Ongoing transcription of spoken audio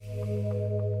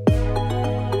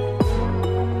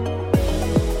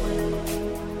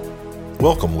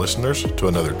Welcome, listeners, to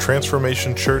another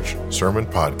Transformation Church Sermon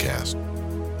Podcast.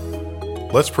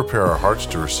 Let's prepare our hearts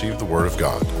to receive the Word of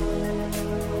God.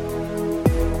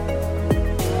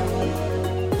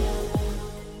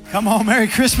 Come on, Merry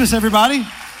Christmas, everybody.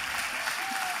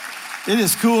 It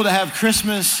is cool to have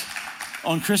Christmas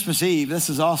on Christmas Eve. This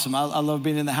is awesome. I love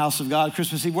being in the house of God.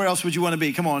 Christmas Eve, where else would you want to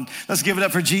be? Come on, let's give it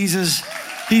up for Jesus.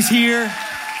 He's here.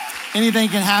 Anything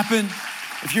can happen.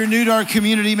 If you're new to our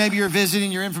community, maybe you're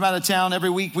visiting, you're in from out of town, every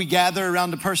week we gather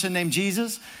around a person named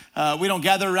Jesus. We don't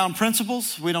gather around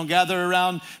principles. We don't gather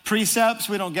around precepts.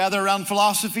 We don't gather around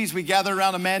philosophies. We gather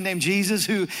around a man named Jesus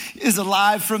who is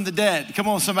alive from the dead. Come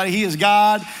on, somebody. He is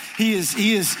God. He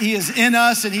is in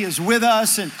us and he is with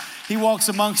us and he walks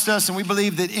amongst us, and we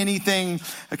believe that anything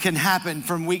can happen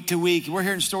from week to week. We're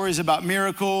hearing stories about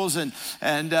miracles and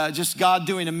just God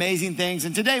doing amazing things.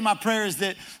 And today my prayer is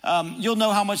that you'll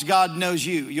know how much God knows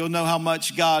you. You'll know how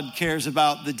much God cares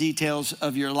about the details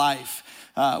of your life.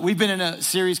 We've been in a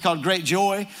series called Great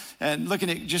Joy and looking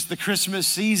at just the Christmas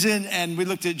season, and we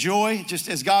looked at joy just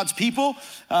as God's people.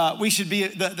 We should be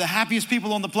the happiest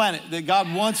people on the planet, that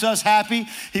God wants us happy.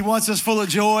 He wants us full of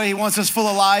joy. He wants us full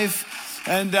of life.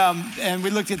 And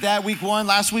we looked at that week one.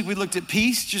 Last week we looked at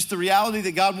peace, just the reality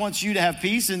that God wants you to have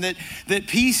peace, and that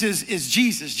peace is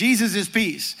Jesus. Jesus is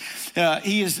peace.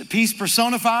 He is peace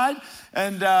personified.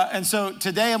 And so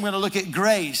today I'm going to look at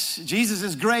grace. Jesus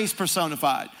is grace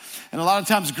personified. And a lot of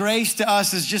times grace to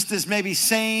us is just this maybe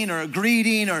saying or a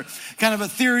greeting or kind of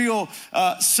ethereal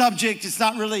subject. It's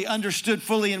not really understood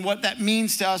fully in what that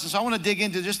means to us. And so I want to dig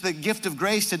into just the gift of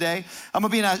grace today. I'm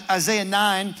going to be in Isaiah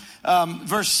 9,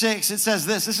 verse 6. It says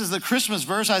this. This is the Christmas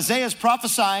verse. Isaiah is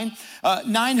prophesying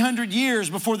 900 years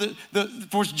before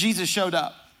before Jesus showed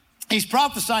up. He's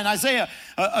prophesying. Isaiah,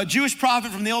 a Jewish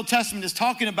prophet from the Old Testament, is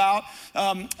talking about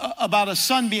a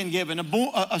son being given,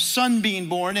 a son being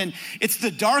born, and it's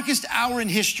the darkest hour in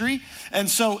history. And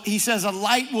so he says, a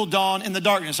light will dawn in the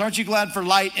darkness. Aren't you glad for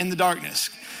light in the darkness?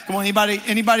 Come on,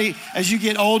 anybody, as you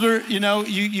get older, you know,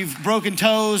 you've broken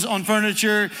toes on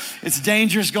furniture. It's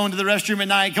dangerous going to the restroom at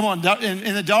night. Come on,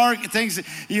 in the dark, things,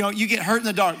 you know, you get hurt in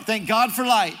the dark. Thank God for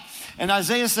light. And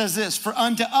Isaiah says this, for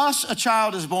unto us a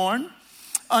child is born,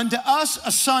 unto us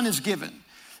a son is given.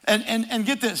 And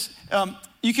get this,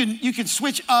 you can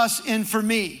switch us in for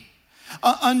me.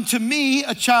 Unto me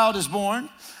a child is born,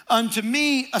 unto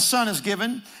me a son is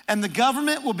given, and the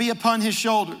government will be upon his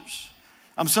shoulders.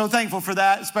 I'm so thankful for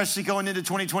that, especially going into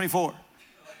 2024.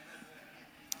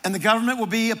 And the government will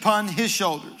be upon his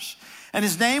shoulders. And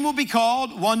his name will be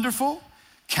called Wonderful,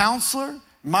 Counselor,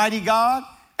 Mighty God,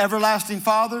 Everlasting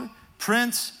Father,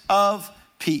 Prince of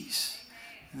Peace.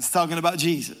 It's talking about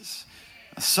Jesus,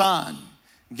 a son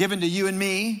given to you and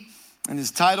me, and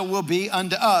his title will be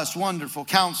unto us, Wonderful,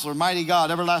 Counselor, Mighty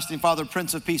God, Everlasting Father,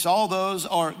 Prince of Peace. All those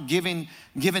are given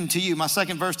to you. My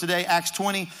second verse today, Acts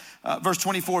 20, verse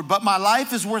 24. But my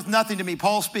life is worth nothing to me.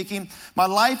 Paul speaking, my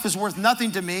life is worth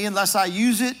nothing to me unless I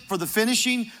use it for the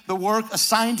finishing the work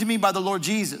assigned to me by the Lord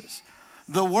Jesus.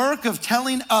 The work of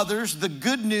telling others the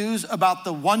good news about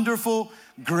the wonderful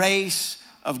grace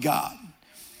of God.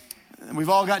 And we've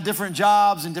all got different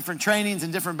jobs and different trainings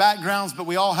and different backgrounds, but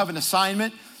we all have an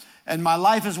assignment. And my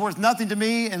life is worth nothing to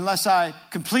me unless I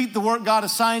complete the work God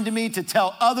assigned to me to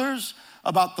tell others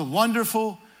about the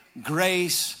wonderful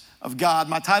grace of God.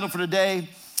 My title for today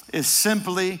is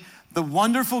simply The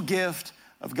Wonderful Gift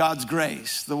of God's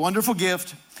Grace. The wonderful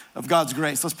gift of God's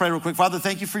grace. Let's pray real quick. Father,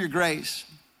 thank you for your grace.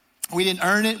 We didn't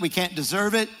earn it. We can't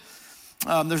deserve it.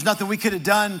 There's nothing we could have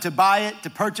done to buy it, to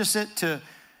purchase it, to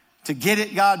get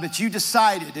it, God, but you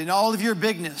decided in all of your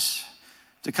bigness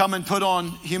to come and put on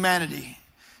humanity.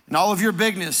 In all of your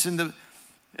bigness in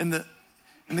the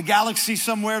galaxy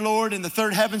somewhere, Lord, in the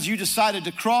third heavens, you decided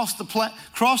to cross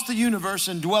the universe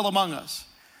and dwell among us.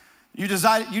 You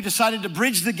decided to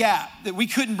bridge the gap that we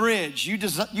couldn't bridge. You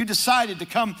decided to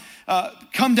come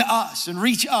to us and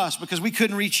reach us because we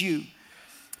couldn't reach you.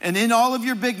 And in all of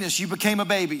your bigness, you became a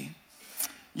baby.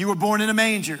 You were born in a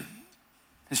manger.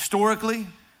 Historically,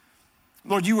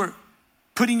 Lord, you were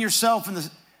putting yourself in the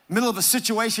middle of a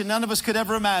situation none of us could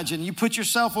ever imagine. You put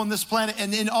yourself on this planet,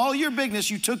 and in all your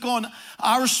bigness, you took on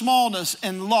our smallness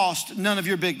and lost none of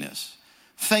your bigness.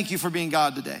 Thank you for being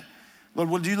God today. Lord,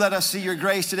 would you let us see your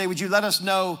grace today? Would you let us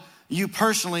know you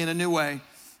personally in a new way?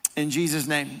 In Jesus'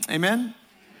 name, amen?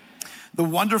 The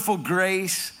wonderful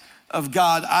grace of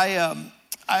God.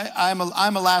 I'm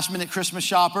a last minute Christmas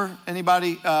shopper.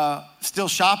 Anybody still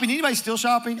shopping? Anybody still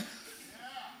shopping?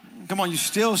 Come on, you're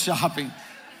still shopping.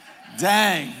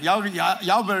 Dang, y'all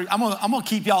better, I'm gonna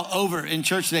keep y'all over in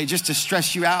church today just to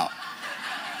stress you out.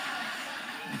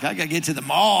 I gotta get to the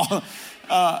mall.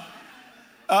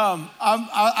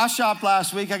 I shopped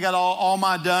last week. I got all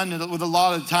mine done with a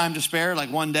lot of time to spare,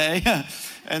 like one day.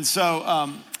 And so,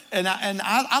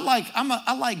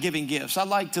 I like giving gifts. I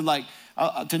like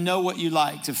to know what you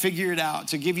like, to figure it out,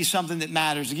 to give you something that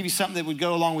matters, to give you something that would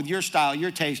go along with your style,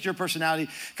 your taste, your personality.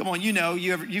 Come on,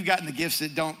 you've gotten the gifts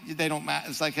that don't matter.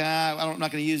 It's like, I'm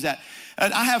not going to use that.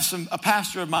 And I have a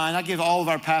pastor of mine. I give all of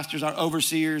our pastors, our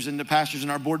overseers and the pastors and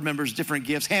our board members different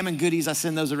gifts. Ham and goodies, I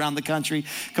send those around the country.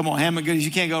 Come on, ham and goodies. You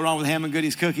can't go wrong with ham and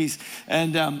goodies cookies.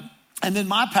 And then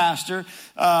my pastor,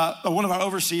 one of our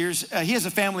overseers, he has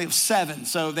a family of 7.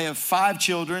 So they have 5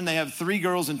 children. They have 3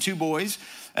 girls and 2 boys.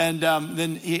 And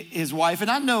then his wife, and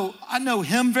I know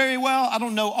him very well. I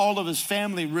don't know all of his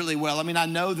family really well. I mean, I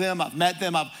know them. I've met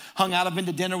them. I've hung out. I've been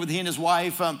to dinner with he and his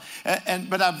wife. But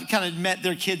I've kind of met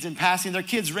their kids in passing. Their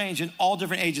kids range in all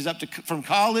different ages, from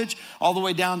college all the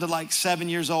way down to like 7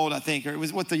 years old, I think. Or it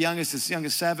was what the youngest is,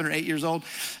 7 or 8 years old,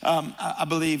 I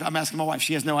believe. I'm asking my wife.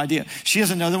 She has no idea. She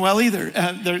doesn't know them well either.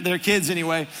 They're kids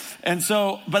anyway. And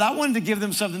so, but I wanted to give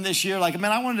them something this year. Like,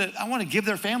 man, I want to give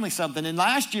their family something. And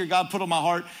last year, God put on my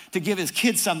heart to give his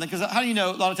kids something, because how do you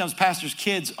know a lot of times pastors'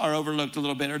 kids are overlooked a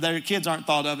little bit, or their kids aren't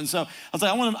thought of. And so I was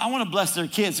like, I want to bless their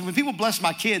kids. And when people bless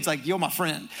my kids, like, you're my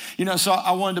friend, so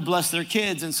I wanted to bless their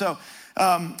kids. And so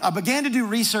I began to do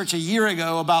research a year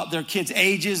ago about their kids'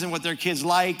 ages and what their kids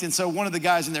liked. And so one of the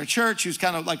guys in their church, who's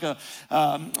kind of like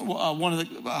one of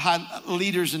the high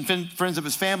leaders and friends of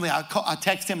his family, I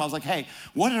text him. I was like, hey,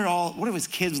 what are his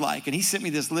kids like? And he sent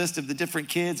me this list of the different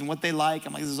kids and what they like.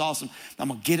 I'm like, this is awesome. I'm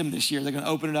going to get them this year. They're going to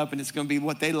open it up and it's going to be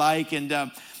what they like. And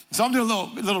so I'm doing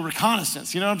a little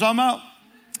reconnaissance. You know what I'm talking about?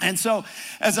 And so,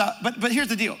 but here's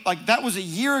the deal. Like, that was a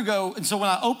year ago. And so when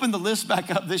I opened the list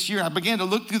back up this year, I began to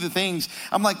look through the things.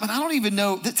 I'm like, but I don't even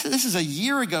know. This is a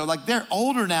year ago. Like, they're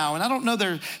older now, and I don't know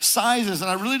their sizes, and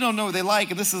I really don't know what they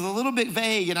like. And this is a little bit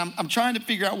vague, and I'm trying to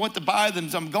figure out what to buy them.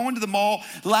 So I'm going to the mall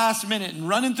last minute and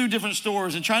running through different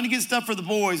stores and trying to get stuff for the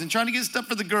boys and trying to get stuff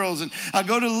for the girls. And I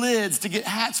go to Lids to get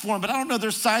hats for them, but I don't know their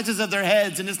sizes of their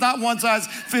heads, and it's not one size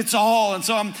fits all. And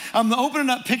so I'm opening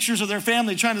up pictures of their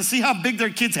family, trying to see how big their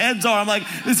kids' heads are. I'm like,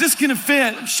 is this gonna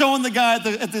fit? I'm showing the guy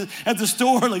at the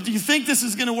store, like, do you think this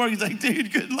is gonna work? He's like,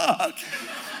 dude, good luck.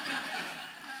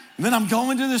 And then I'm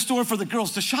going to the store for the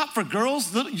girls, to shop for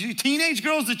girls, teenage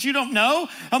girls that you don't know.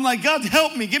 I'm like, God,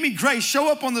 help me, give me grace,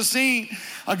 show up on the scene.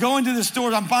 I go into the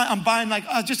store, I'm buying like,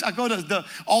 I go to the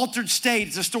Altered State,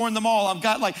 it's a store in the mall. I've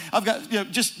got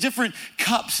just different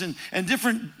cups and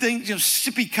different things,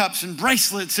 sippy cups and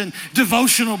bracelets and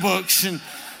devotional books, and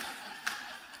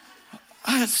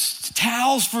I had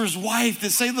towels for his wife that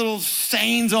say little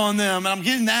sayings on them, and I'm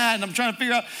getting that, and I'm trying to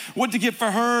figure out what to get for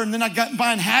her. And then I got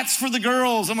buying hats for the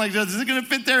girls. I'm like, is it going to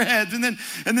fit their heads? And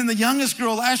then the youngest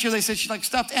girl last year, they said she liked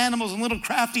stuffed animals and little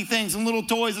crafty things and little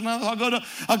toys. And I'll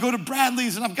go to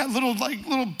Bradley's, and I've got little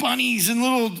bunnies and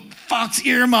little fox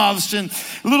earmuffs and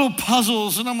little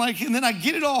puzzles. And I'm like, and then I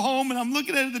get it all home, and I'm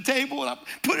looking at it at the table, and I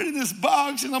put it in this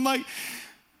box, and I'm like,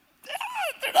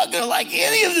 they're not going to like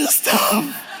any of this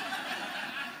stuff.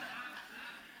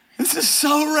 This is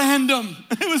so random.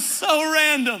 It was so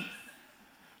random.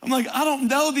 I'm like, I don't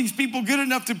know these people good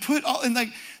enough to put all, and like,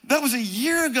 that was a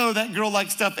year ago that girl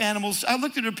liked stuffed animals. I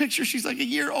looked at her picture. She's like a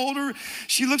year older.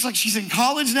 She looks like she's in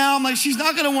college now. I'm like, she's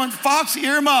not going to want fox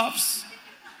earmuffs.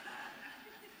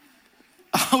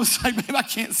 I was like, babe, I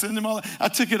can't send them all. I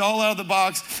took it all out of the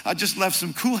box. I just left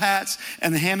some cool hats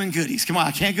and the ham and goodies. Come on,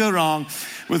 I can't go wrong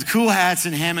with cool hats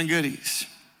and ham and goodies.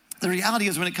 The reality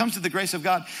is, when it comes to the grace of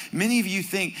God, many of you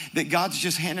think that God's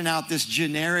just handing out this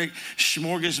generic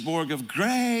smorgasbord of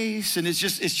grace, and it's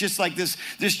just like this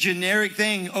generic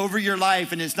thing over your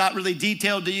life, and it's not really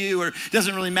detailed to you, or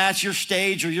doesn't really match your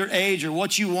stage or your age or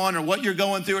what you want or what you're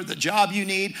going through or the job you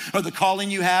need or the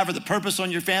calling you have or the purpose on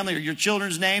your family or your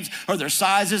children's names or their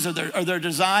sizes or their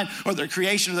design or their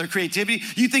creation or their creativity.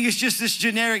 You think it's just this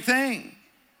generic thing.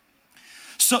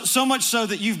 So much so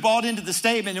that you've bought into the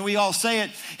statement, and we all say it,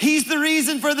 he's the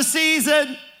reason for the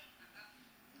season.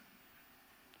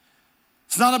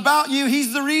 It's not about you,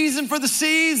 he's the reason for the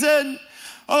season.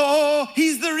 Oh,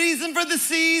 he's the reason for the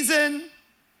season.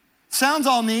 Sounds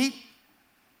all neat,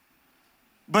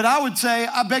 but I would say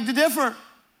I beg to differ.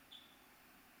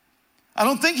 I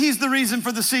don't think he's the reason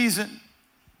for the season.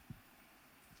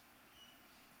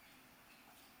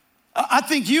 I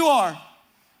think you are.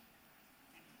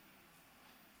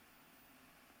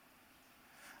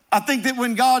 I think that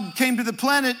when God came to the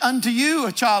planet, unto you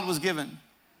a child was given.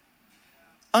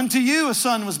 Unto you a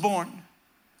son was born.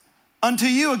 Unto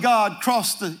you a God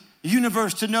crossed the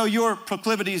universe to know your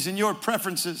proclivities and your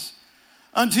preferences.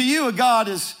 Unto you a God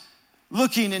is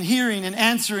looking and hearing and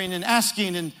answering and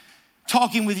asking and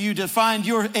talking with you to find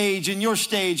your age and your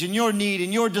stage and your need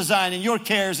and your design and your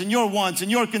cares and your wants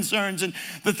and your concerns and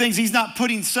the things. He's not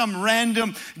putting some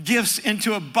random gifts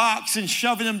into a box and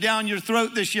shoving them down your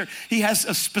throat this year. He has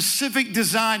a specific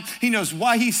design. He knows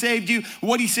why he saved you,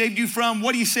 what he saved you from,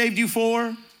 what he saved you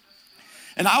for.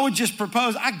 And I would just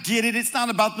propose, I get it. It's not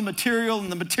about the material and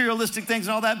the materialistic things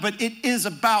and all that, but it is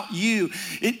about you.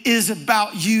 It is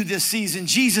about you this season.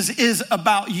 Jesus is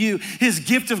about you. His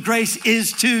gift of grace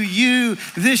is to you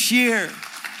this year.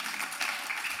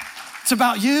 It's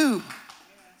about you.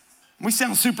 We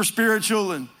sound super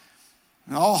spiritual and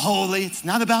all holy. It's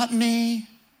not about me.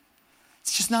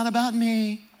 It's just not about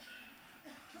me.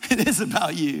 It is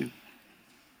about you.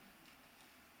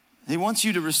 He wants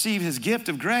you to receive his gift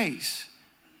of grace.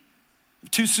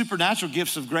 Two supernatural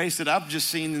gifts of grace that I've just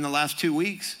seen in the last 2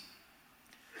 weeks.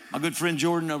 My good friend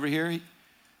Jordan over here,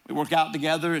 we work out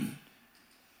together, and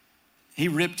he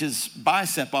ripped his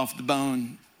bicep off the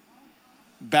bone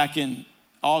back in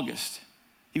August.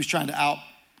 He was trying to out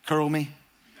curl me.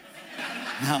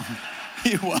 No,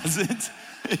 he wasn't.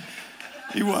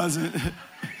 He wasn't.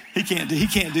 He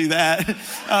can't do that.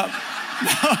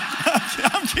 No,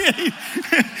 I'm kidding.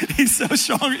 He's so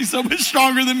strong. He's so much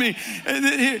stronger than me.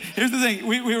 Here's the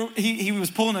thing. He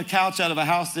was pulling a couch out of a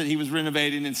house that he was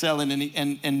renovating and selling,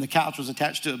 and the couch was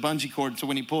attached to a bungee cord. So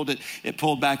when he pulled it, it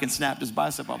pulled back and snapped his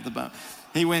bicep off the bone.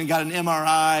 He went and got an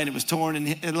MRI, and it was torn.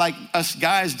 And like us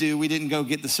guys do, we didn't go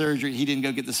get the surgery. He didn't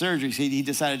go get the surgery. So he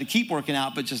decided to keep working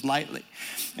out, but just lightly.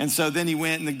 And so then he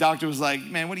went, and the doctor was like,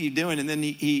 man, what are you doing? And then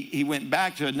he went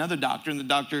back to another doctor, and the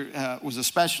doctor was a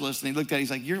specialist. And he looked at it.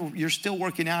 He's like, you're still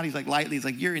working out? He's like, lightly. He's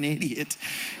like, you're an idiot.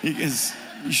 Because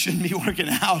you shouldn't be working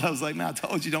out. I was like, man, I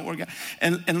told you don't work out.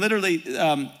 And literally,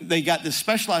 they got this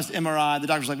specialized MRI. The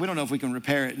doctor's like, we don't know if we can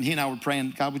repair it. And he and I were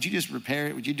praying, God, would you just repair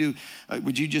it? Would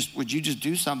you just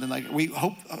do something? Like,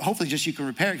 hopefully just you can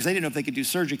repair it, because they didn't know if they could do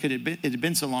surgery because it had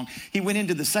been so long. He went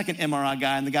into the second MRI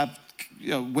guy, and the guy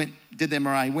did the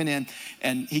MRI. He went in,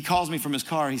 and he calls me from his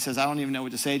car. He says, I don't even know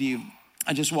what to say to you.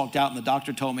 I just walked out, and the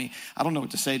doctor told me, I don't know what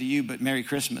to say to you, but Merry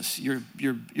Christmas. Your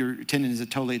tendon is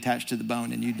totally attached to the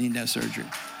bone, and you need no surgery.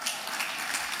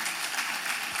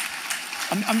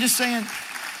 I'm just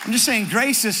saying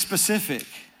grace is specific.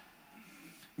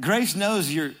 Grace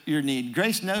knows your need.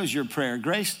 Grace knows your prayer.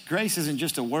 Grace isn't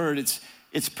just a word.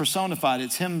 It's personified.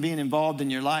 It's him being involved in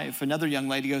your life. Another young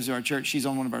lady goes to our church. She's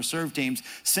on one of our serve teams.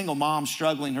 Single mom,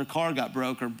 struggling. Her car got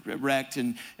broke or wrecked,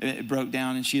 and it broke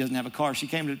down, and she doesn't have a car. She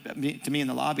came to me in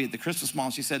the lobby at the Christmas Mall.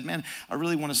 She said, man, I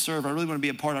really want to serve. I really want to be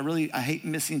a part. I hate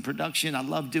missing production. I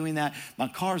love doing that. My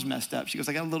car's messed up. She goes,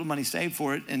 I got a little money saved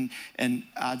for it. And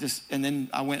then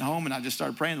I went home, and I just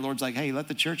started praying. The Lord's like, hey, let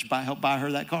the church help buy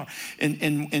her that car.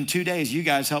 In 2 days, you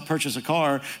guys helped purchase a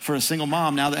car for a single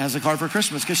mom now that has a car for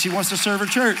Christmas, because she wants to serve her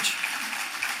church.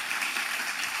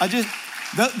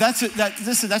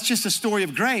 That's just a story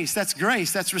of grace. That's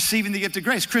grace. That's receiving the gift of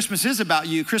grace. Christmas is about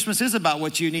you. Christmas is about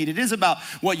what you need. It is about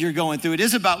what you're going through. It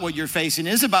is about what you're facing.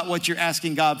 It is about what you're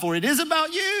asking God for. It is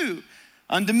about you.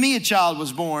 Unto me a child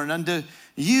was born. Unto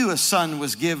you a son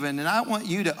was given. And I want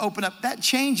you to open up. That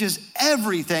changes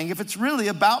everything if it's really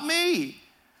about me.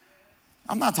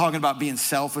 I'm not talking about being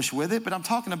selfish with it, but I'm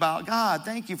talking about, God,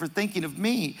 thank you for thinking of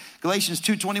me. Galatians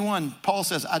 2:21, Paul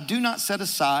says, I do not set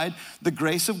aside the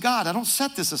grace of God. I don't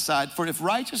set this aside. For if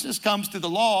righteousness comes through the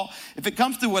law, if it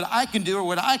comes through what I can do or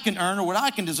what I can earn or what I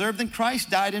can deserve, then Christ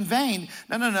died in vain.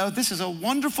 No. This is a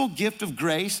wonderful gift of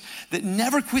grace that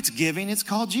never quits giving. It's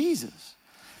called Jesus.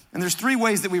 And there's 3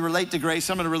 ways that we relate to grace.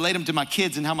 I'm going to relate them to my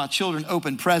kids and how my children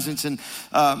open presents. And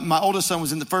my oldest son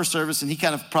was in the first service, and he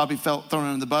kind of probably felt thrown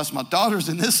under the bus. My daughter's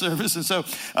in this service. And so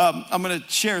I'm going to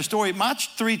share a story. My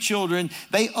 3 children,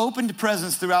 they opened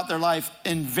presents throughout their life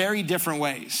in very different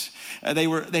ways.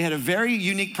 They had a very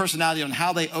unique personality on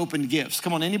how they opened gifts.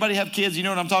 Come on, anybody have kids? You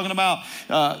know what I'm talking about?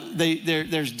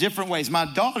 There's different ways. My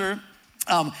daughter,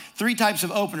 3 types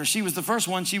of openers. She was the first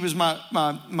one. She was my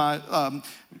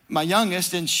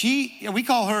youngest, and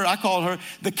I call her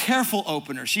the careful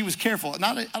opener. She was careful.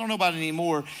 I don't know about it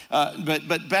anymore,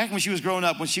 but back when she was growing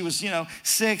up, when she was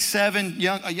 6, 7,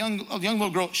 a young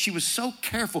little girl, she was so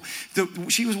careful.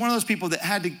 She was one of those people that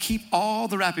had to keep all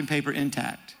the wrapping paper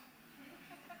intact.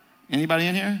 Anybody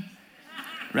in here?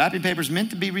 Wrapping paper is meant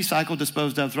to be recycled,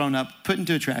 disposed of, thrown up, put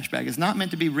into a trash bag. It's not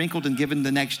meant to be wrinkled and given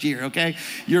the next year, okay?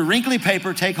 Your wrinkly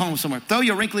paper, take home somewhere. Throw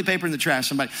your wrinkly paper in the trash,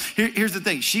 somebody. Here's the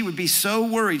thing. She would be so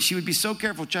worried. She would be so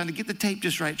careful trying to get the tape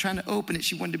just right, trying to open it.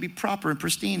 She wanted to be proper and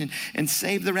pristine and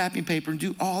save the wrapping paper and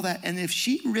do all that. And if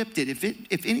she ripped it,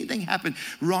 if anything happened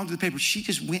wrong to the paper, she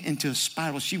just went into a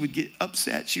spiral. She would get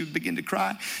upset. She would begin to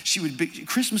cry.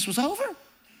 Christmas was over.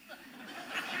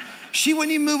 She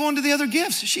wouldn't even move on to the other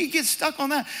gifts. She'd get stuck on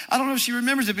that. I don't know if she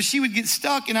remembers it, but she would get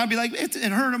stuck, and I'd be like,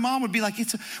 and her and her mom would be like,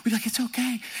 it's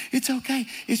okay. It's okay.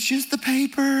 It's just the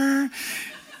paper.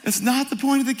 It's not the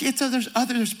point of the gift.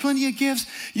 There's plenty of gifts.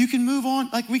 You can move on.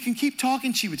 Like, we can keep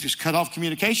talking. She would just cut off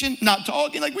communication, not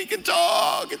talking. Like, we can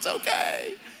talk. It's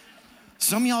okay.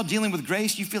 Some of y'all dealing with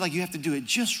grace, you feel like you have to do it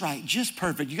just right, just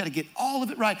perfect. You got to get all of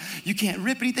it right. You can't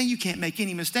rip anything. You can't make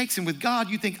any mistakes. And with God,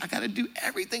 you think, I got to do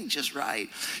everything just right.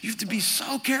 You have to be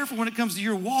so careful when it comes to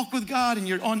your walk with God, and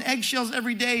you're on eggshells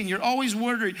every day, and you're always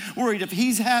worried if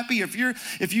he's happy, or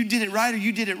if you did it right or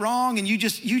you did it wrong, and you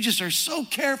just are so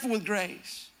careful with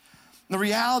grace. The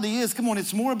reality is, come on,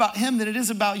 it's more about him than it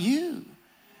is about you.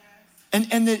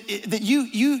 And that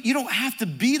you don't have to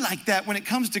be like that when it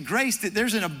comes to grace, that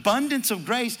there's an abundance of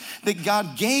grace that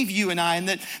God gave you and I, and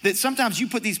that sometimes you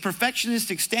put these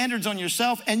perfectionistic standards on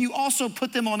yourself, and you also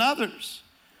put them on others.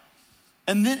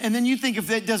 And then you think if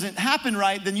that doesn't happen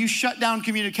right, then you shut down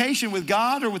communication with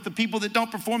God or with the people that don't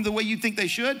perform the way you think they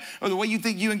should, or the way you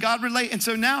think you and God relate. And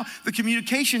so now the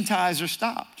communication ties are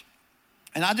stopped.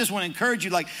 And I just want to encourage you,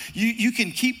 like, you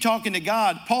can keep talking to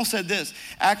God. Paul said this,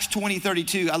 Acts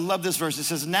 20:32. I love this verse. It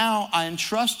says, now I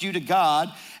entrust you to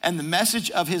God and the message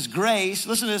of his grace,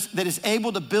 listen to this, that is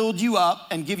able to build you up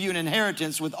and give you an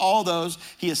inheritance with all those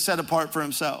he has set apart for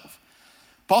himself.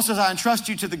 Paul says, I entrust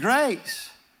you to the grace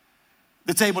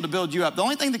that's able to build you up. The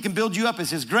only thing that can build you up is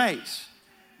his grace.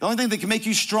 The only thing that can make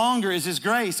you stronger is his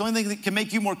grace. The only thing that can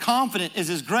make you more confident is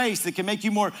his grace. That can make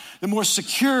you more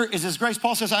secure is his grace.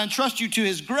 Paul says, I entrust you to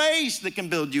his grace that can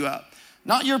build you up.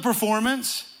 Not your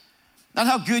performance, not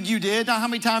how good you did, not how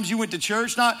many times you went to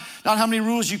church, not how many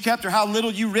rules you kept or how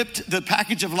little you ripped the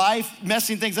package of life,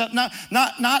 messing things up.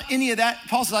 Not any of that.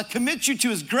 Paul says, I commit you to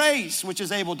his grace, which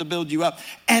is able to build you up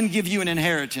and give you an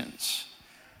inheritance.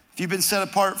 If you've been set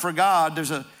apart for God,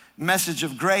 there's a message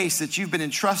of grace that you've been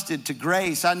entrusted to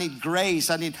grace. I need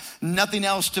grace. I need nothing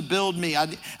else to build me.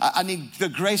 I need the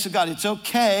grace of God. It's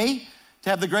okay to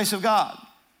have the grace of God.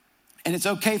 And it's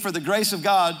okay for the grace of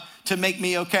God to make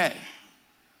me okay.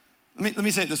 Let me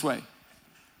say it this way.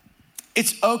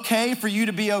 It's okay for you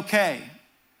to be okay. Amen.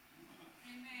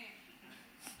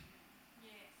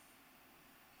 Yes.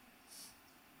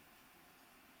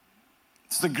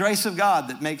 It's the grace of God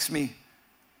that makes me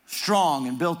strong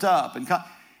and built up. And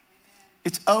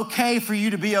it's okay for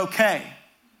you to be okay.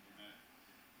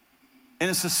 In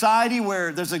a society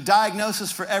where there's a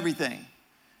diagnosis for everything,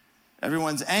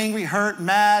 everyone's angry, hurt,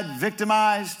 mad,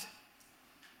 victimized,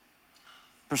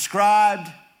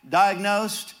 prescribed,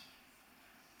 diagnosed.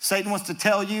 Satan wants to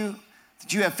tell you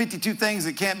that you have 52 things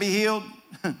that can't be healed,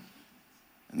 and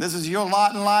this is your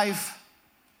lot in life.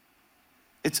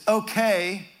 It's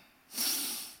okay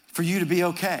for you to be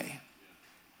okay.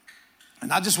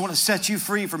 And I just want to set you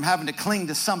free from having to cling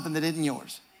to something that isn't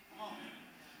yours.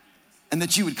 And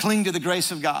that you would cling to the grace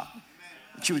of God.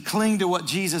 That you would cling to what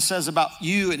Jesus says about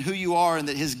you and who you are, and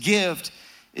that his gift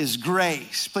is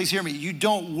grace. Please hear me. You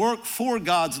don't work for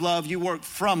God's love, you work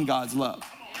from God's love.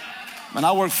 And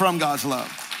I work from God's love.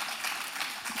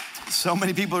 So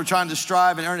many people are trying to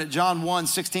strive and earn it. John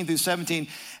 1:16-17.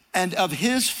 And of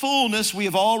his fullness we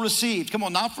have all received. Come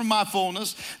on, not from my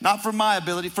fullness, not from my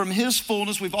ability. From his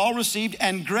fullness we've all received,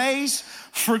 and grace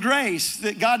for grace.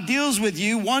 That God deals with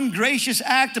you one gracious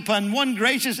act upon one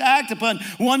gracious act upon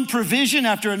one provision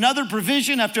after another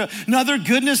provision, after another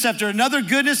goodness, after another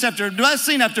goodness, after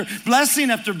blessing, after blessing,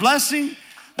 after blessing.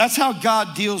 That's how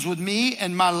God deals with me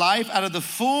and my life. Out of the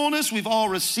fullness we've all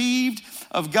received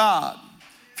of God.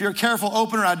 If you're a careful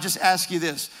opener, I'd just ask you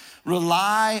this.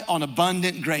 Rely on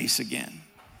abundant grace again.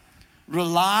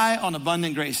 Rely on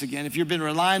abundant grace again. If you've been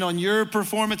relying on your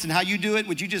performance and how you do it,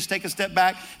 would you just take a step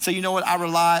back and say, you know what, I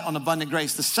rely on abundant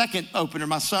grace. The second opener,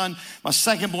 my son, my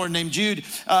second born named Jude,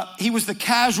 he was the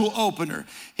casual opener.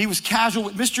 He was casual,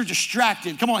 Mr.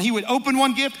 Distracted. Come on, he would open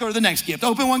one gift, go to the next gift.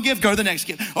 Open one gift, go to the next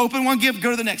gift. Open one gift,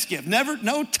 go to the next gift.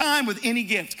 No time with any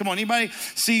gift. Come on, anybody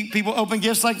see people open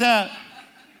gifts like that?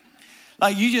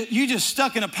 Like you just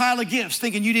stuck in a pile of gifts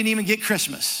thinking you didn't even get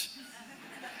Christmas.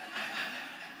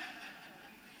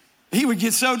 He would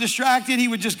get so distracted, he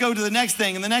would just go to the next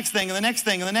thing and the next thing and the next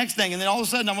thing and the next thing. And then all of a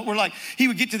sudden, we're like, he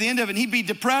would get to the end of it and he'd be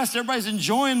depressed. Everybody's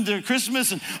enjoying their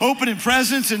Christmas and opening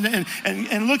presents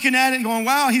and looking at it and going,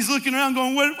 wow, he's looking around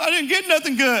going, what? I didn't get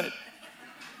nothing good.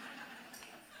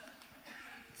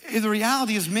 The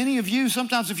reality is many of you,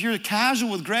 sometimes if you're casual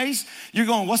with grace, you're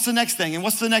going, what's the next thing? And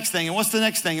what's the next thing? And what's the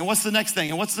next thing? And what's the next thing?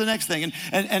 And what's the next thing?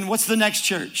 And what's the next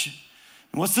church?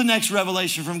 And what's the next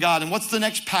revelation from God? And what's the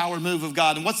next power move of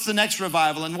God? And what's the next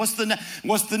revival? And what's the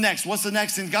next? What's the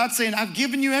next? And God's saying, I've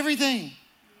given you everything.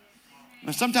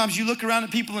 And sometimes you look around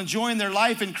at people enjoying their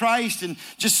life in Christ and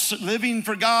just living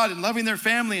for God and loving their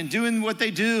family and doing what they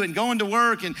do and going to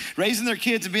work and raising their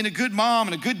kids and being a good mom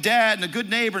and a good dad and a good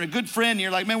neighbor and a good friend. And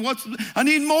you're like, man, I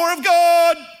need more of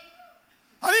God.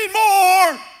 I need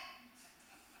more.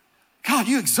 God,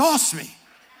 you exhaust me.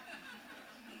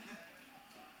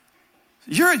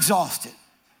 You're exhausted.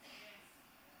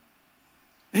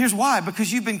 Here's why,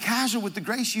 because you've been casual with the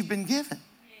grace you've been given.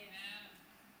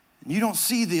 And you don't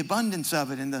see the abundance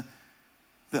of it and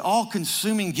the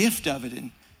all-consuming gift of it. And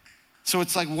so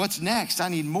it's like, what's next? I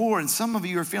need more. And some of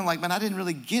you are feeling like, man, I didn't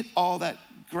really get all that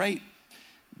great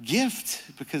gift,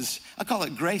 because I call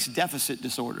it grace deficit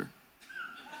disorder.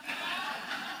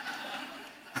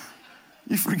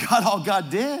 You forgot all God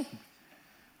did.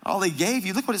 All he gave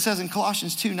you. Look what it says in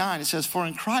Colossians 2:9. It says, for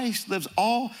in Christ lives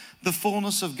all the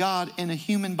fullness of God in a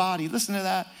human body. Listen to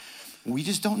that. We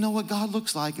just don't know what God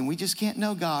looks like, and we just can't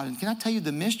know God. And can I tell you,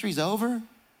 the mystery's over?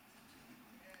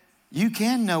 You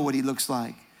can know what he looks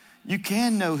like. You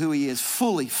can know who he is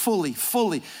fully.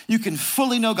 You can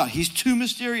fully know God. He's too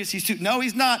mysterious. No,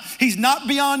 he's not. He's not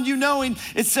beyond you knowing.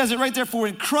 It says it right there. For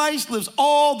in Christ lives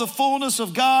all the fullness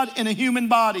of God in a human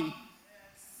body.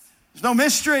 There's no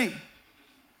mystery.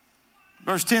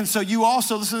 Verse 10, so you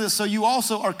also, listen to this, so you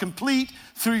also are complete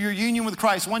through your union with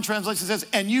Christ. One translation says,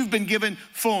 and you've been given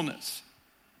fullness.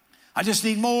 I just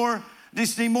need more.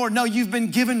 No, you've been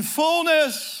given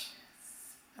fullness.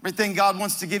 Everything God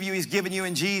wants to give you, he's given you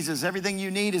in Jesus. Everything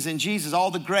you need is in Jesus. All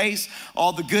the grace,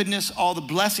 all the goodness, all the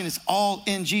blessing, it's all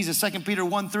in Jesus. 2 Peter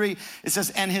 1:3, it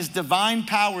says, and his divine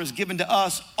power is given to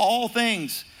us all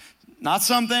things, not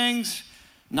some things,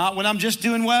 not when I'm just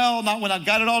doing well, not when I've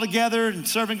got it all together and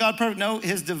serving God perfect. No,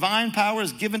 his divine power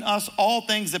has given us all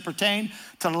things that pertain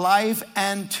to life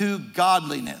and to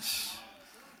godliness.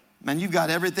 Man, you've got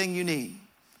everything you need.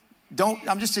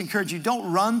 I'm just encouraging you, don't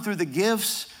run through the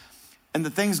gifts and the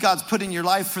things God's put in your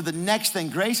life for the next thing.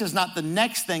 Grace is not the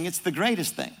next thing, it's the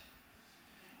greatest thing.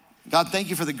 God, thank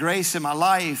you for the grace in my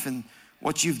life and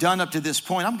what you've done up to this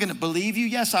point. I'm gonna believe you.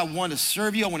 Yes, I want to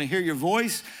serve you. I want to hear your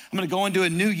voice. I'm gonna go into a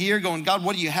new year going, God,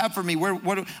 what do you have for me?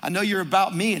 I know you're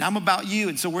about me and I'm about you.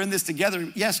 And so we're in this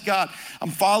together. Yes, God,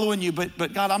 I'm following you,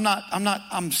 but God,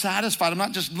 I'm satisfied. I'm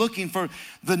not just looking for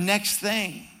the next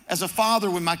thing. As a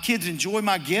father, when my kids enjoy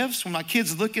my gifts, when my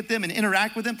kids look at them and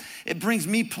interact with them, it brings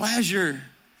me pleasure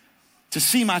to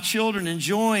see my children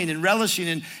enjoying and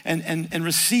relishing and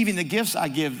receiving the gifts I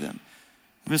give them.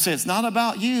 But say, it's not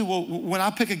about you. Well, when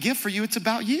I pick a gift for you, it's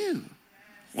about you.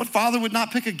 What father would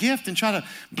not pick a gift and try to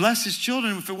bless his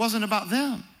children if it wasn't about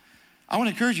them? I want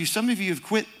to encourage you. Some of you have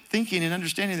quit thinking and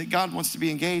understanding that God wants to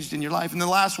be engaged in your life. And the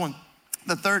last one,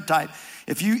 the third type,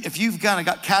 if you've kind of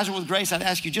got casual with grace, I'd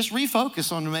ask you, just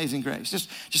refocus on amazing grace. Just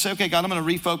say, okay, God, I'm going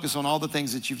to refocus on all the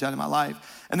things that you've done in my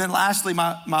life. And then lastly,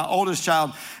 my oldest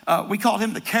child, we called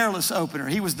him the careless opener.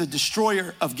 He was the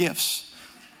destroyer of gifts.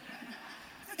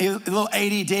 He was a little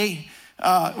ADD.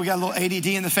 We got a little ADD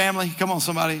in the family. Come on,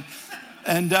 somebody.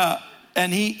 And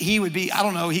he would be, I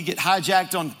don't know, he'd get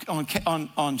hijacked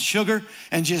on sugar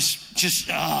and just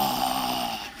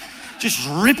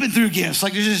ripping through gifts.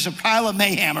 Like there's just a pile of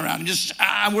mayhem around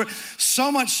him. We're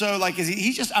so much so like,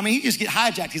 he just get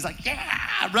hijacked. He's like,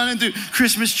 yeah, running through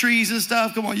Christmas trees and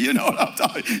stuff. Come on, you know what I'm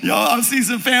talking. Y'all, I'm seeing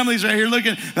some families right here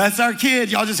looking. That's our kid.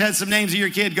 Y'all just had some names of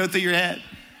your kid go through your head.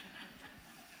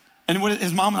 And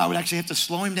his mom and I would actually have to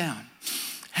slow him down.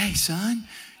 Hey, son,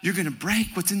 you're gonna break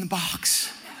what's in the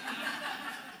box.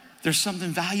 There's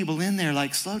something valuable in there,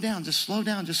 like slow down.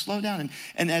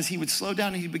 And as he would slow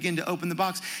down and he'd begin to open the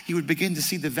box, he would begin to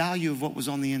see the value of what was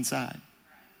on the inside.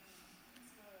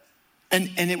 And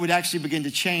it would actually begin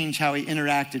to change how he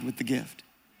interacted with the gift.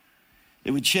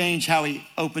 It would change how he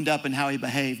opened up and how he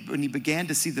behaved when he began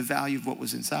to see the value of what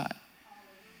was inside.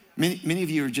 Many of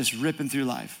you are just ripping through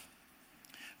life.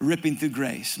 Ripping through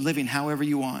grace, living however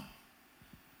you want.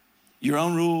 Your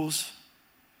own rules,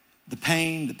 the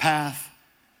pain, the path,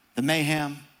 the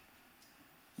mayhem,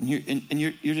 and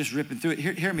you're just ripping through it.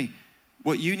 Hear me.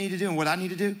 What you need to do and what I need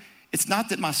to do, it's not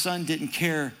that my son didn't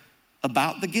care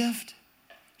about the gift.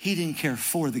 He didn't care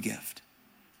for the gift.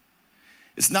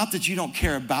 It's not that you don't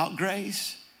care about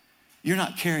grace. You're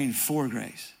not caring for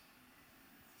grace.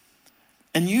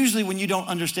 And usually when you don't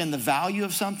understand the value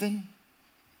of something,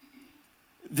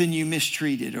 then you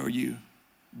mistreat it or you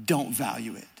don't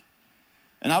value it.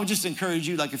 And I would just encourage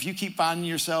you, like if you keep finding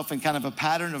yourself in kind of a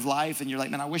pattern of life and you're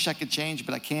like, man, I wish I could change,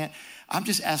 but I can't. I'm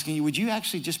just asking you, would you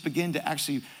actually just begin to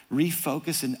actually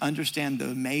refocus and understand the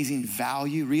amazing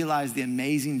value, realize the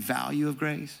amazing value of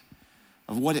grace?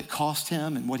 of what it cost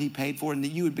him and what he paid for. And that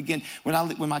you would begin,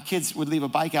 when my kids would leave a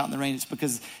bike out in the rain, it's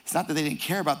because it's not that they didn't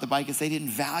care about the bike, it's they didn't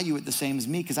value it the same as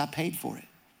me because I paid for it.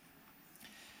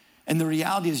 And the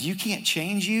reality is you can't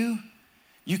change you.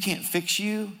 You can't fix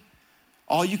you.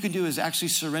 All you can do is actually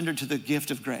surrender to the gift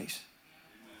of grace.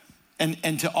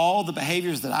 And to all the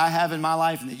behaviors that I have in my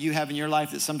life and that you have in your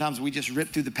life that sometimes we just rip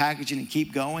through the packaging and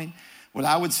keep going. What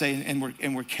I would say, and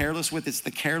we're careless with, it's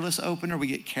the careless opener. We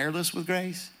get careless with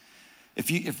grace.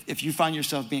 If you find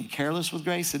yourself being careless with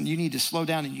grace, then you need to slow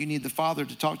down and you need the Father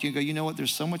to talk to you and go, you know what,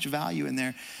 there's so much value in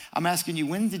there. I'm asking you,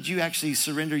 when did you actually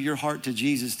surrender your heart to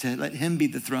Jesus to let him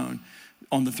be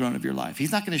on the throne of your life?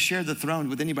 He's not going to share the throne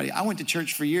with anybody. I went to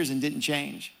church for years and didn't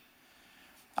change.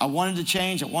 I wanted to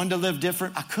change. I wanted to live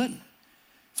different. I couldn't.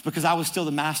 It's because I was still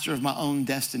the master of my own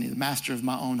destiny, the master of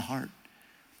my own heart.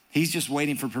 He's just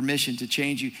waiting for permission to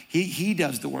change you. He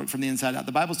does the work from the inside out.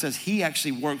 The Bible says he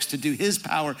actually works to do his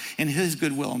power and his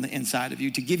goodwill on the inside of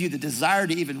you, to give you the desire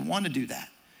to even want to do that.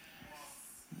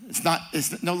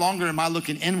 It's no longer am I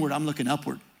looking inward, I'm looking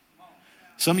upward.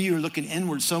 Some of you are looking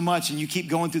inward so much and you keep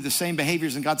going through the same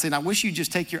behaviors, and God's saying, I wish you'd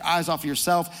just take your eyes off of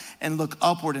yourself and look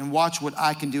upward and watch what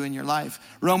I can do in your life.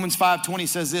 Romans 5:20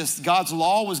 says this, God's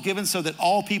law was given so that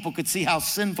all people could see how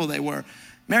sinful they were.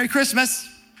 Merry Christmas.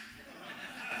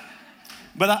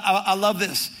 But I love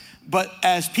this. But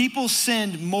as people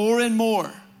sinned more and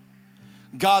more,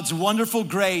 God's wonderful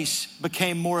grace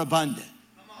became more abundant.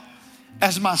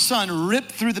 As my son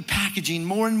ripped through the packaging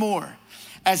more and more,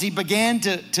 as he began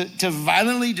to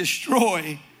violently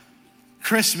destroy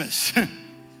Christmas,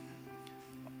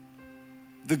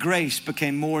 the grace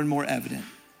became more and more evident.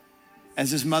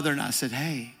 As his mother and I said,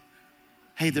 hey,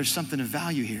 there's something of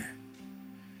value here.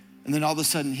 And then all of a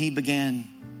sudden he began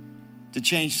to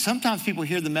change. Sometimes people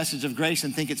hear the message of grace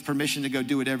and think it's permission to go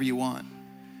do whatever you want.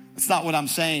 That's not what I'm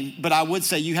saying, but I would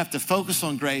say you have to focus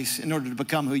on grace in order to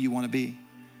become who you want to be.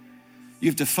 You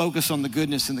have to focus on the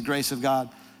goodness and the grace of God.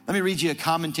 Let me read you a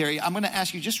commentary. I'm going to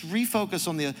ask you, just refocus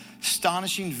on the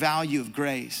astonishing value of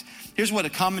grace. Here's what a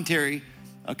commentator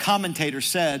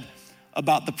said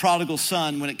about the prodigal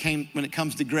son when it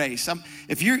comes to grace.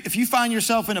 If you find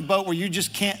yourself in a boat where you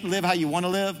just can't live how you want to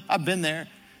live, I've been there.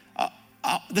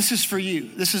 This is for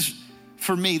you. This is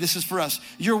for me. This is for us.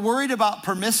 You're worried about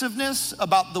permissiveness,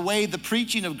 about the way the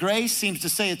preaching of grace seems to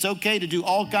say it's okay to do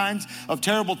all kinds of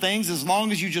terrible things as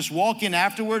long as you just walk in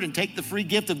afterward and take the free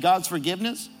gift of God's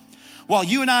forgiveness. While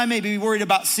you and I may be worried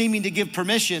about seeming to give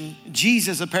permission,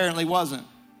 Jesus apparently wasn't.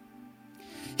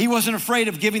 He wasn't afraid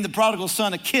of giving the prodigal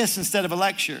son a kiss instead of a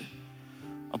lecture,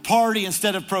 a party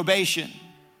instead of probation.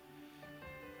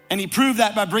 And he proved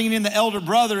that by bringing in the elder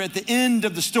brother at the end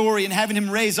of the story and having him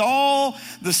raise all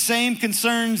the same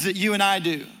concerns that you and I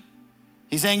do.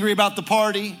 He's angry about the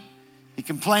party. He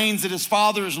complains that his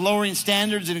father is lowering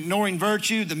standards and ignoring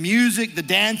virtue, the music, the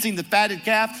dancing, the fatted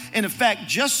calf. In effect,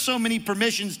 just so many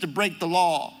permissions to break the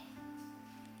law.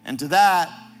 And to that,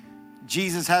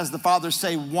 Jesus has the Father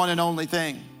say one and only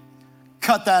thing.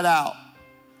 Cut that out.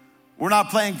 We're not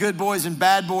playing good boys and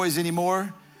bad boys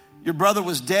anymore. Your brother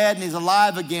was dead and he's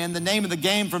alive again. The name of the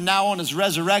game from now on is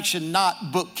resurrection,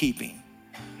 not bookkeeping.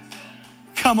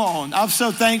 Come on, I'm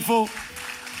so thankful.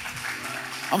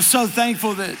 I'm so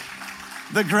thankful that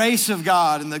the grace of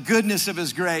God and the goodness of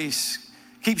his grace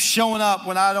keeps showing up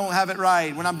when I don't have it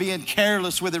right, when I'm being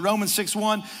careless with it. Romans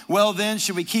 6:1, well then,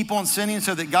 should we keep on sinning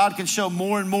so that God can show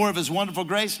more and more of his wonderful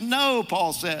grace? No,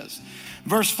 Paul says.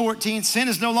 Verse 14, sin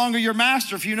is no longer your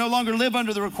master if you no longer live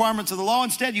under the requirements of the law.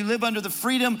 Instead, you live under the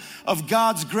freedom of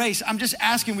God's grace. I'm just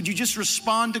asking, would you just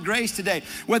respond to grace today?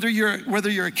 Whether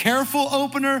you're a careful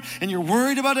opener and you're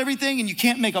worried about everything and you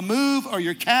can't make a move, or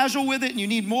you're casual with it and you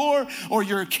need more, or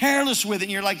you're careless with it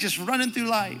and you're like just running through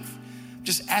life.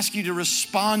 Just ask you to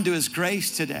respond to his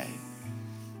grace today.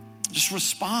 Just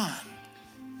respond.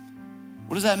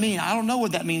 What does that mean? I don't know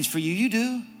what that means for you. You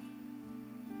do.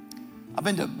 I've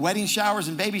been to wedding showers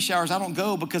and baby showers. I don't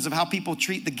go because of how people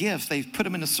treat the gifts. They put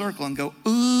them in a circle and go,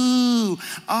 ooh,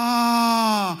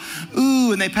 ah,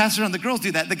 ooh, and they pass it around. The girls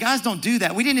do that. The guys don't do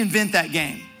that. We didn't invent that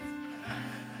game.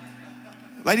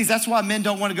 Ladies, that's why men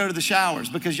don't want to go to the showers,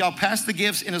 because y'all pass the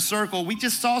gifts in a circle. We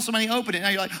just saw somebody open it. Now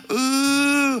you're like,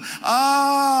 ooh,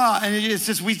 ah, and it's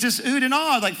just, we just oohed and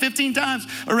awed like 15 times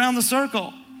around the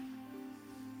circle.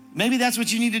 Maybe that's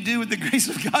what you need to do with the grace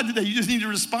of God today. You just need to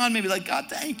respond, maybe like, God,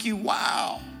 thank you,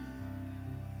 wow.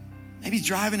 Maybe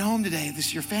driving home today, this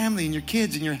is your family and your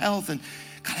kids and your health, and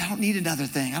God, I don't need another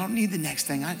thing. I don't need the next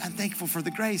thing. I'm thankful for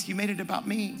the grace. You made it about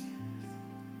me.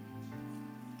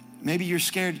 Maybe you're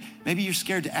scared. Maybe you're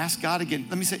scared to ask God again.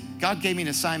 Let me say, God gave me an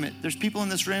assignment. There's people in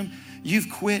this room, you've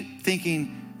quit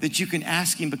thinking that you can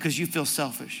ask him because you feel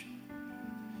selfish.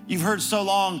 You've heard so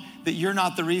long that you're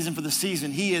not the reason for the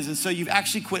season, he is. And so you've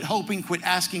actually quit hoping, quit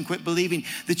asking, quit believing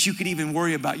that you could even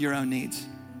worry about your own needs.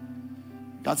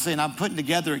 God's saying, I'm putting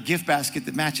together a gift basket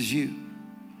that matches you.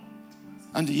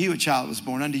 Unto you a child was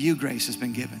born. Unto you grace has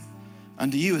been given.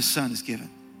 Unto you a son is given.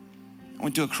 I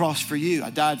went to a cross for you. I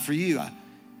died for you. I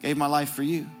gave my life for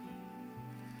you.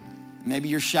 Maybe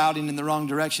you're shouting in the wrong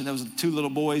direction. There was 2 little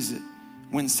boys that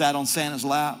went and sat on Santa's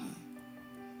lap.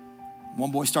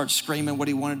 One boy started screaming what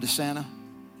he wanted to Santa.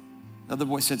 The other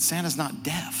boy said, Santa's not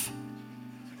deaf.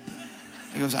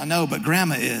 He goes, I know, but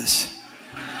Grandma is.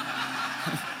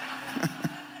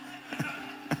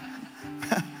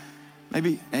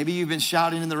 Maybe you've been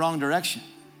shouting in the wrong direction.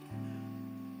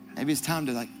 Maybe it's time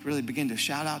to really begin to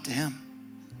shout out to him.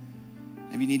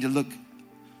 Maybe you need to look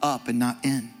up and not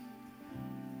in.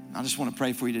 I just want to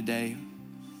pray for you today.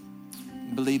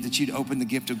 Believe that you'd open the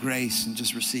gift of grace and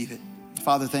just receive it.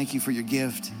 Father, thank you for your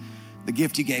gift, the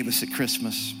gift you gave us at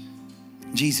Christmas.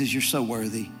 Jesus, you're so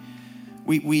worthy.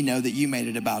 We know that you made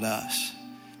it about us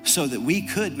so that we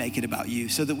could make it about you,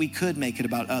 so that we could make it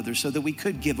about others, so that we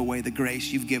could give away the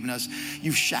grace you've given us.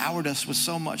 You've showered us with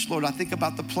so much. Lord, I think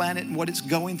about the planet and what it's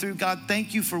going through. God,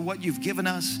 thank you for what you've given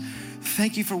us.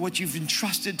 Thank you for what you've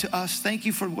entrusted to us. Thank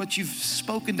you for what you've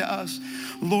spoken to us.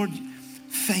 Lord,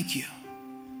 thank you.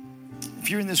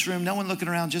 If you're in this room, no one looking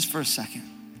around just for a second.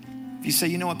 If you say,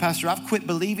 you know what, Pastor, I've quit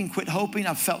believing, quit hoping.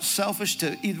 I've felt selfish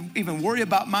to even worry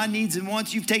about my needs and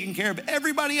wants. You've taken care of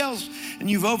everybody else and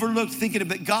you've overlooked thinking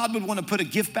that God would want to put a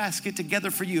gift basket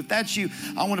together for you. If that's you,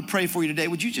 I want to pray for you today.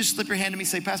 Would you just slip your hand to me and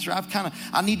say, Pastor,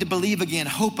 I need to believe again,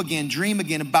 hope again, dream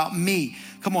again about me.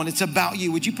 Come on, it's about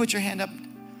you. Would you put your hand up?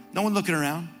 No one looking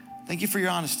around. Thank you for your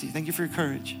honesty. Thank you for your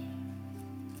courage.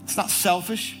 It's not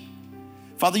selfish.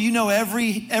 Father, you know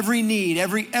every need,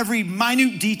 every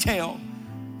minute detail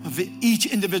of each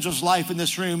individual's life in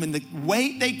this room and the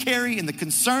weight they carry and the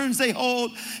concerns they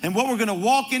hold and what we're gonna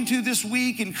walk into this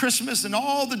week and Christmas and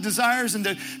all the desires and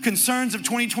the concerns of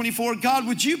 2024. God,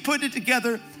 would you put it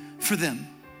together for them?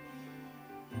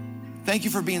 Thank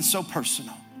you for being so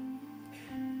personal.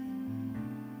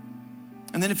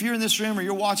 And then if you're in this room or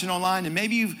you're watching online and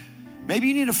maybe you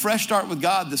need a fresh start with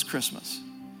God this Christmas.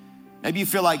 Maybe you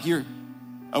feel like you're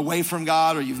away from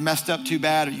God or you've messed up too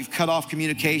bad or you've cut off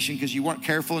communication because you weren't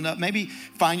careful enough. Maybe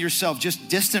find yourself just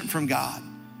distant from God.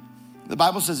 The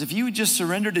Bible says if you would just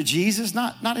surrender to Jesus,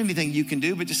 not anything you can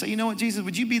do, but just say, you know what, Jesus,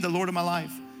 would you be the Lord of my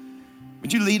life?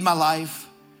 Would you lead my life?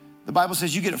 The Bible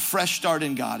says you get a fresh start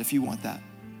in God if you want that.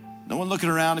 No one looking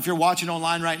around. If you're watching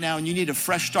online right now and you need a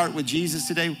fresh start with Jesus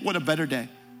today, what a better day.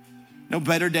 No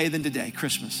better day than today,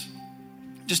 Christmas.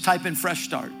 Just type in fresh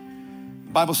start.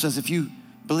 The Bible says if you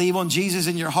believe on Jesus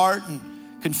in your heart and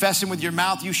confess him with your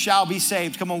mouth, you shall be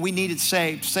saved. Come on, we need it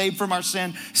saved. Saved from our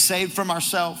sin, saved from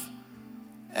ourselves.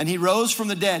 And he rose from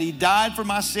the dead. He died for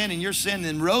my sin and your sin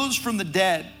and rose from the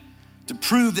dead to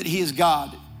prove that he is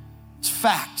God. It's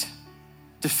fact.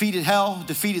 Defeated hell,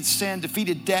 defeated sin,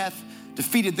 defeated death,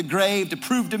 defeated the grave to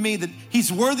prove to me that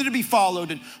he's worthy to be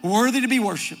followed and worthy to be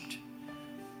worshiped.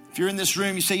 If you're in this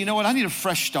room, you say, you know what, I need a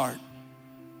fresh start.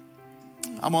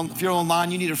 If you're online,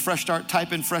 you need a fresh start,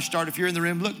 type in fresh start. If you're in the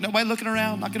room, look, nobody looking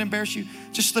around, not gonna embarrass you.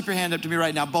 Just slip your hand up to me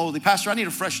right now boldly. Pastor, I need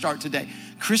a fresh start today.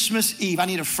 Christmas Eve, I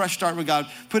need a fresh start with God.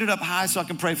 Put it up high so I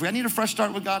can pray for you. I need a fresh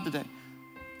start with God today.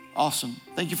 Awesome.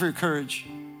 Thank you for your courage.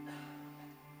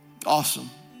 Awesome.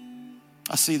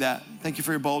 I see that. Thank you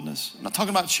for your boldness. I'm not talking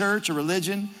about church or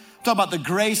religion. I'm talking about the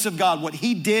grace of God, what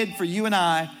he did for you and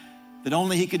I that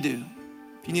only he could do.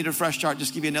 If you need a fresh start,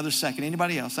 just give you another second.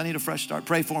 Anybody else? I need a fresh start.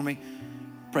 Pray for me.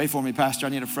 Pray for me, Pastor. I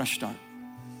need a fresh start.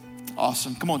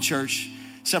 Awesome. Come on, church.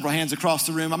 Several hands across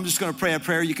the room. I'm just going to pray a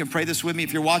prayer. You can pray this with me.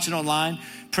 If you're watching online,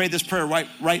 pray this prayer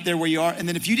right there where you are. And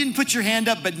then if you didn't put your hand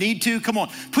up but need to, come on,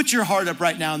 put your heart up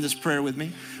right now in this prayer with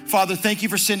me. Father, thank you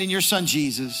for sending your son,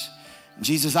 Jesus.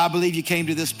 Jesus, I believe you came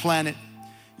to this planet.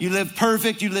 You lived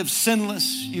perfect. You lived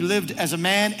sinless. You lived as a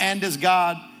man and as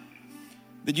God.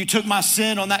 That you took my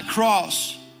sin on that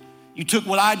cross. You took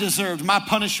what I deserved, my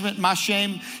punishment, my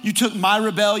shame. You took my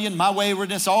rebellion, my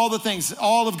waywardness, all the things,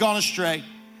 all have gone astray.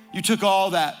 You took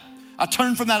all that. I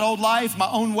turned from that old life, my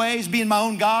own ways, being my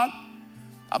own God.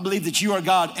 I believe that you are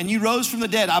God and you rose from the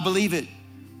dead. I believe it.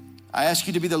 I ask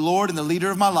you to be the Lord and the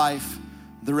leader of my life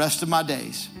the rest of my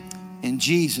days. In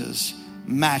Jesus'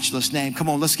 matchless name. Come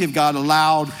on, let's give God a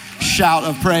loud shout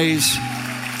of praise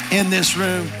in this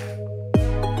room.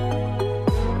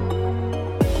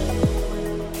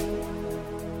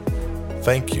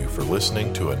 Thank you for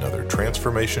listening to another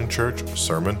Transformation Church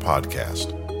sermon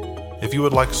podcast. If you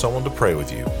would like someone to pray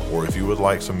with you, or if you would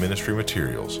like some ministry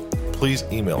materials, please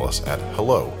email us at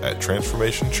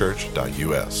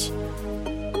hello@transformationchurch.us.